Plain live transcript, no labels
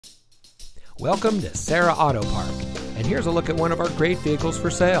Welcome to Serra Auto Park, and here's a look at one of our great vehicles for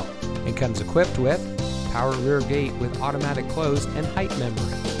sale. It comes equipped with power rear gate with automatic close and height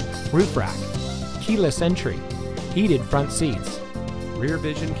memory, roof rack, keyless entry, heated front seats, rear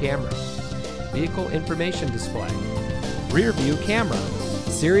vision camera, vehicle information display, rear view camera,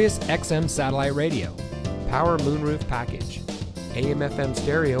 Sirius XM satellite radio, power moonroof package, AM/FM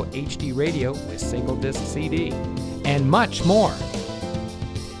stereo HD radio with single disc CD, and much more.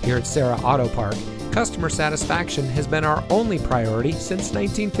 Here at Serra Auto Park, customer satisfaction has been our only priority since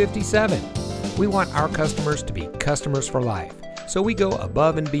 1957. We want our customers to be customers for life, so we go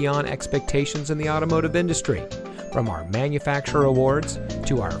above and beyond expectations in the automotive industry. From our manufacturer awards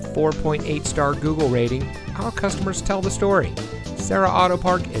to our 4.8-star Google rating, our customers tell the story. Serra Auto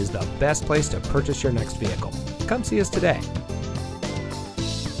Park is the best place to purchase your next vehicle. Come see us today.